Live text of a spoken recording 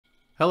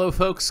Hello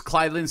folks,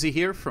 Clyde Lindsay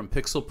here from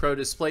Pixel Pro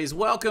Displays.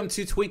 Welcome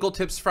to Twinkle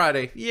Tips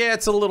Friday. Yeah,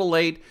 it's a little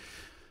late,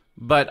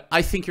 but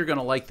I think you're going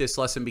to like this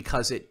lesson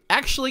because it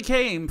actually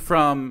came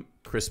from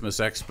Christmas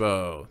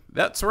Expo.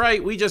 That's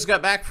right, we just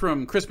got back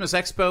from Christmas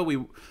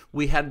Expo.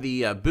 We had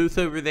the booth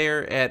over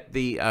there at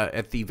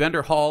the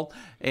vendor hall,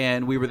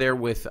 and we were there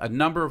with a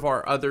number of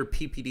our other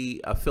PPD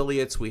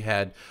affiliates. We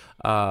had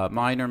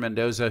Miner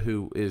Mendoza,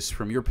 who is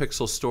from Your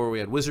Pixel Store. We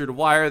had Wizard of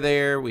Wire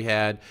there. We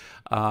had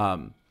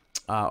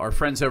our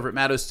friends over at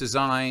Matos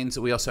Designs.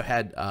 We also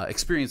had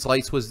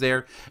xLights was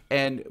there,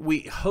 and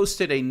we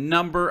hosted a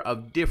number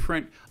of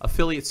different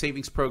affiliate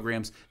savings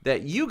programs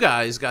that you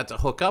guys got to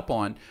hook up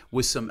on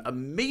with some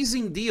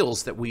amazing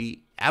deals that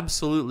we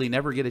absolutely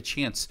never get a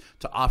chance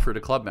to offer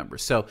to club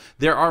members. So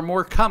there are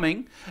more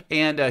coming,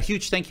 and a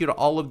huge thank you to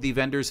all of the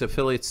vendors,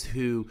 affiliates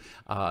who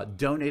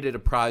donated a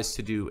prize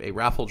to do a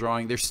raffle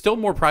drawing. There's still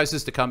more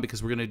prizes to come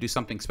because we're going to do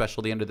something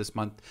special at the end of this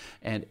month,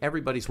 and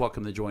everybody's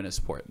welcome to join us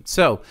for it.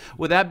 So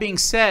with that being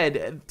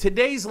said,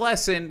 today's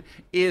lesson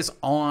is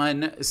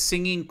on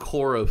singing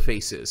Coro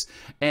faces.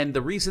 And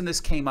the reason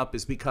this came up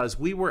is because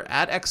we were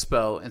at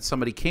Expo and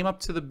somebody came up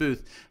to the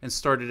booth and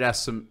started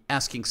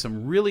asking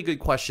some really good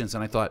questions,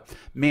 and I thought,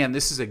 man,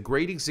 this is a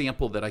great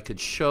example that I could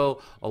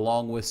show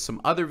along with some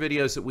other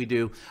videos that we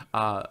do,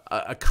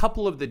 a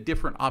couple of the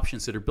different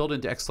options that are built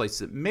into xLights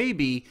that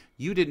maybe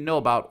you didn't know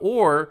about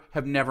or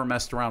have never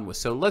messed around with.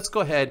 So let's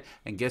go ahead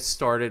and get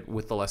started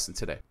with the lesson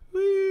today.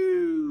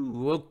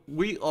 Well,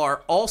 we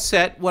are all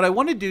set. What I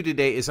want to do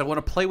today is I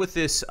want to play with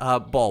this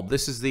bulb.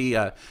 This is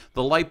the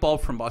light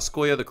bulb from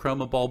Boscoya, the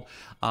chroma bulb.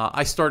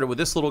 I started with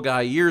this little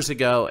guy years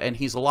ago, and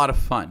he's a lot of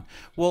fun.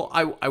 Well,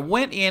 I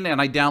went in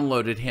and I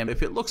downloaded him.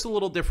 If it looks a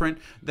little different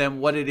than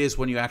what it is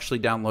when you actually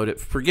download it,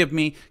 forgive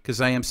me,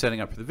 because I am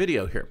setting up for the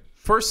video here.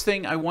 First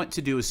thing I want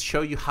to do is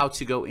show you how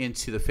to go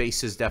into the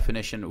faces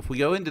definition. If we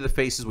go into the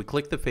faces, we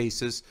click the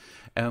faces,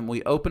 and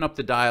we open up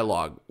the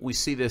dialog. We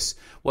see this,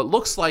 what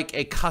looks like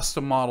a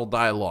custom model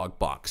dialog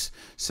box.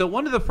 So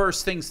one of the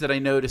first things that I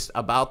noticed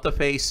about the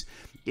face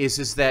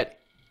is that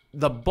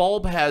the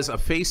bulb has a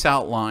face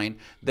outline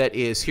that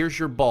is, here's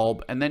your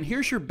bulb, and then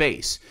here's your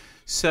base.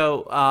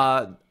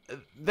 So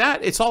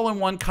that it's all in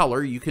one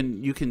color. You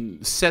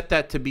can set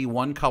that to be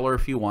one color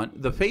if you want.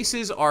 The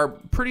faces are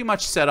pretty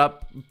much set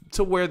up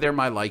to where they're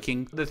my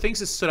liking. The things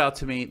that stood out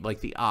to me,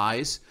 like the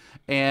eyes,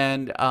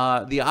 and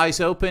the eyes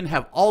open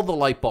have all the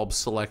light bulbs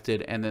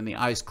selected, and then the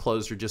eyes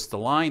closed are just the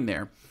line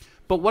there.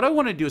 But what I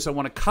want to do is I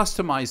want to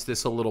customize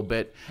this a little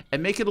bit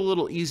and make it a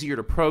little easier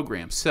to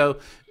program. So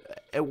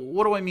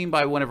what do I mean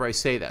by whenever I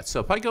say that? So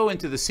if I go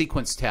into the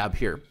sequence tab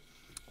here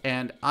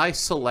and I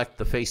select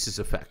the faces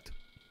effect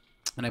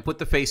and I put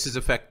the faces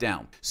effect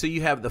down. So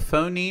you have the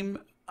phoneme.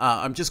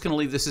 I'm just going to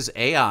leave this as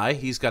AI.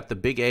 He's got the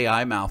big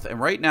AI mouth. And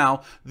right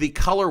now, the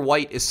color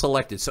white is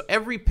selected. So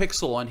every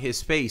pixel on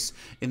his face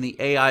in the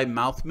AI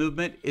mouth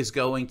movement is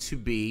going to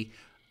be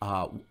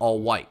all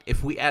white.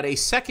 If we add a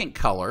second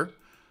color,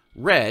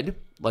 red,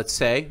 let's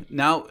say,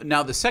 now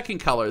the second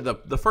color,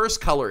 the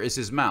first color is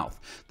his mouth.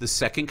 The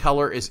second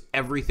color is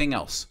everything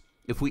else.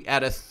 If we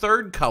add a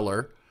third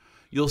color,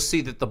 you'll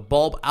see that the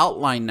bulb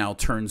outline now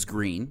turns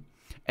green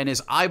and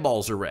his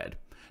eyeballs are red.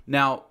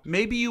 Now,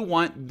 maybe you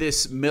want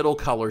this middle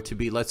color to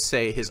be, let's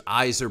say, his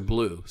eyes are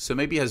blue. So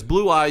maybe he has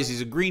blue eyes,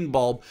 he's a green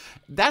bulb.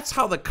 That's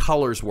how the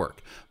colors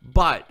work.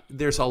 But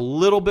there's a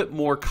little bit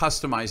more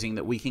customizing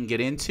that we can get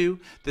into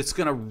that's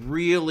going to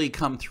really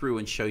come through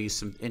and show you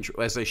some,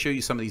 as I show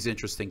you some of these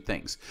interesting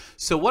things.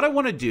 So what I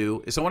want to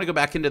do is I want to go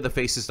back into the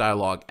Faces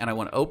dialog, and I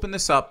want to open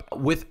this up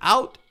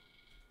without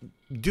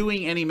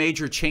doing any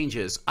major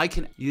changes. I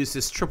can use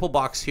this triple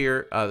box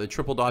here, the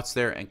triple dots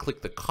there, and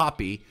click the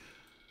copy.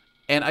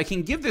 And I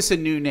can give this a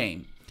new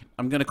name.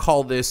 I'm going to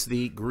call this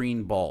the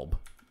green bulb,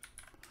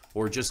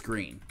 or just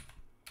green.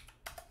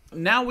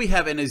 Now we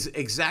have an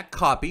exact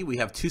copy. We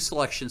have two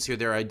selections here.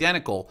 They're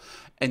identical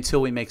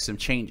until we make some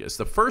changes.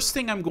 The first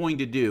thing I'm going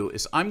to do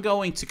is I'm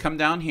going to come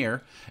down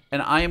here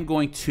and I am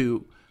going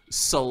to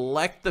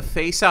select the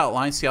face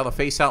outline. See how the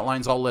face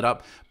outline's all lit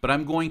up? But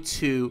I'm going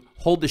to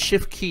hold the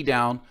shift key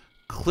down,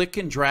 click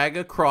and drag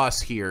across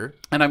here,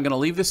 and I'm going to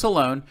leave this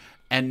alone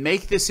and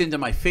make this into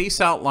my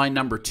face outline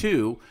number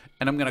 2.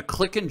 And I'm going to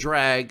click and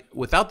drag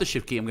without the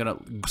shift key. I'm going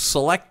to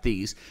select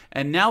these,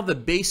 and now the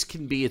base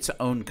can be its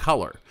own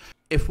color.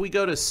 If we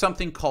go to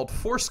something called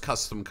Force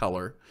Custom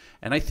Color,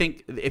 and I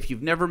think if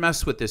you've never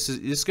messed with this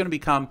is going to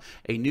become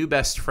a new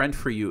best friend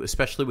for you,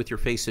 especially with your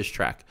Faces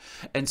track.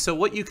 And so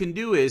what you can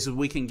do is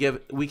we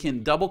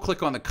can double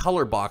click on the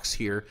color box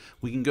here.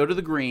 We can go to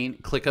the green,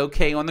 click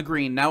OK on the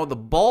green. Now the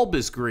bulb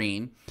is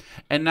green.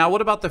 And now what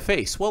about the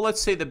face? Well,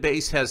 let's say the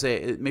base has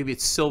maybe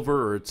it's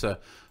silver or it's a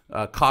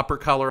copper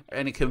color,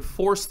 and it can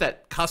force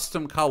that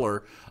custom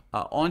color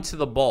onto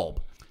the bulb.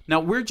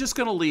 Now we're just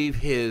going to leave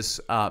his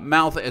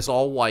mouth as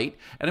all white,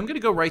 and I'm going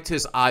to go right to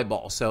his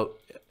eyeball. So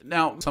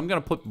I'm going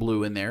to put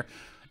blue in there,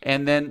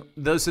 And then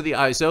those are the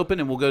eyes open,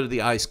 and we'll go to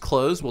the eyes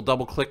closed. We'll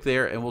double click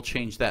there, and we'll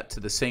change that to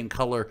the same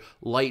color,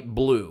 light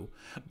blue.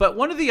 But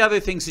one of the other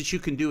things that you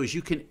can do is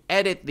you can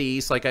edit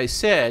these, like I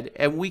said,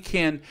 and we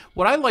can,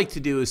 what I like to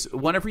do is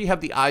whenever you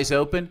have the eyes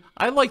open,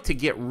 I like to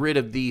get rid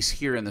of these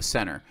here in the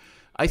center.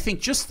 I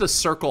think just the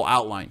circle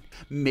outline.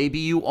 Maybe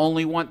you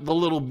only want the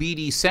little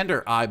beady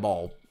center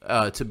eyeball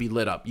to be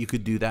lit up. You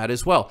could do that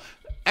as well.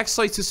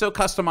 xLights is so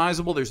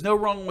customizable. There's no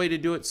wrong way to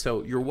do it,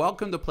 so you're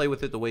welcome to play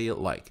with it the way you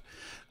like.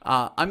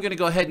 I'm going to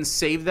go ahead and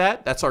save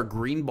that. That's our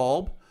green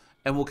bulb.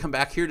 And we'll come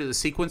back here to the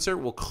sequencer.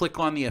 We'll click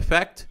on the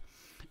effect.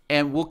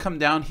 And we'll come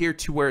down here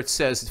to where it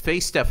says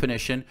face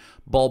definition,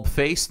 bulb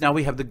face. Now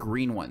we have the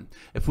green one.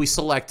 If we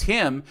select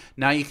him,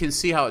 now you can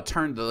see how it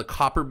turned to the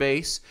copper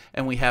base.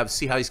 And we have,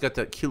 see how he's got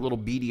that cute little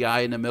beady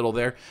eye in the middle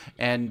there.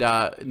 And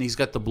he's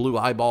got the blue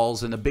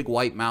eyeballs and the big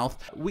white mouth.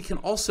 We can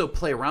also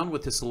play around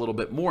with this a little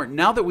bit more.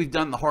 Now that we've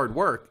done the hard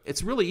work,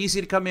 it's really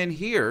easy to come in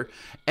here.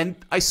 And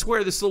I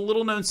swear this is a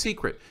little known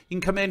secret. You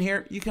can come in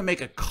here, you can make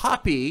a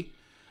copy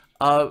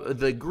of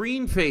the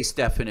green face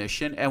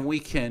definition, and we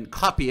can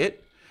copy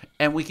it.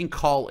 And we can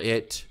call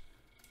it,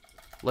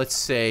 let's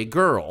say,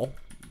 girl,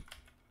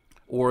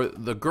 or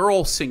the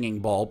girl singing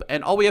bulb.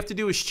 And all we have to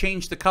do is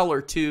change the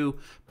color to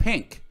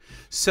pink.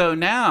 So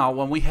now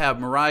when we have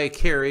Mariah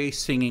Carey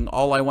singing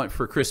All I Want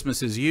for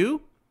Christmas Is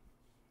You,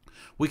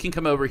 we can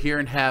come over here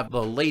and have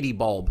the lady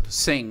bulb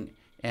sing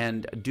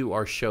and do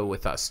our show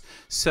with us.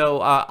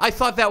 So I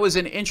thought that was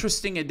an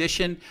interesting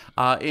addition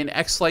in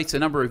xLights a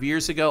number of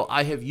years ago.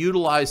 I have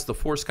utilized the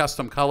Force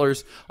Custom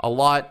colors a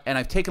lot, and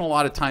I've taken a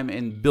lot of time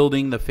in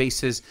building the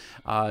faces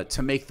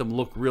to make them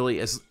look really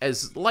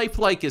as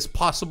lifelike as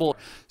possible.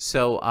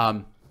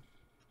 So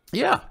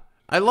yeah,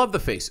 I love the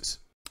faces.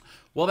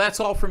 Well, that's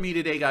all for me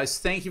today, guys.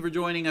 Thank you for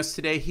joining us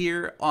today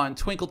here on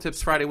Twinkle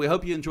Tips Friday. We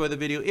hope you enjoyed the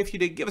video. If you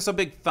did, give us a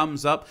big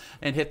thumbs up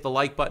and hit the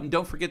like button.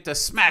 Don't forget to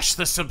smash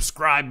the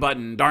subscribe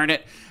button, darn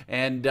it.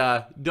 And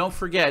don't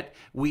forget,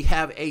 we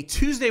have a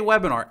Tuesday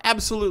webinar,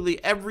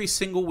 absolutely every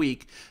single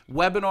week,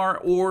 webinar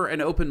or an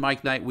open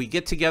mic night. We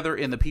get together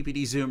in the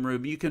PPD Zoom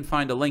room. You can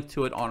find a link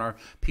to it on our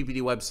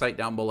PPD website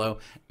down below.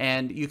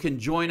 And you can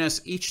join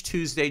us each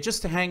Tuesday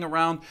just to hang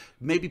around,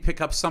 maybe pick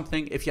up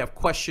something. If you have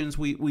questions,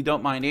 we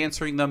don't mind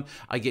answering them.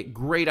 I get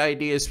great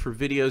ideas for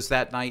videos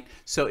that night.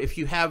 So if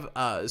you have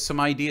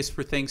some ideas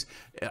for things,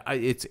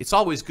 it's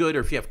always good. Or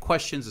if you have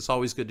questions, it's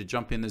always good to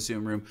jump in the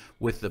Zoom room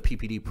with the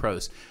PPD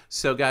pros.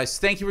 So guys,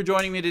 thank you for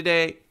joining me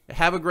today.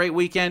 Have a great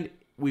weekend.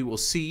 We will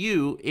see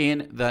you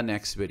in the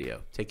next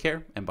video. Take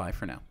care and bye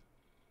for now.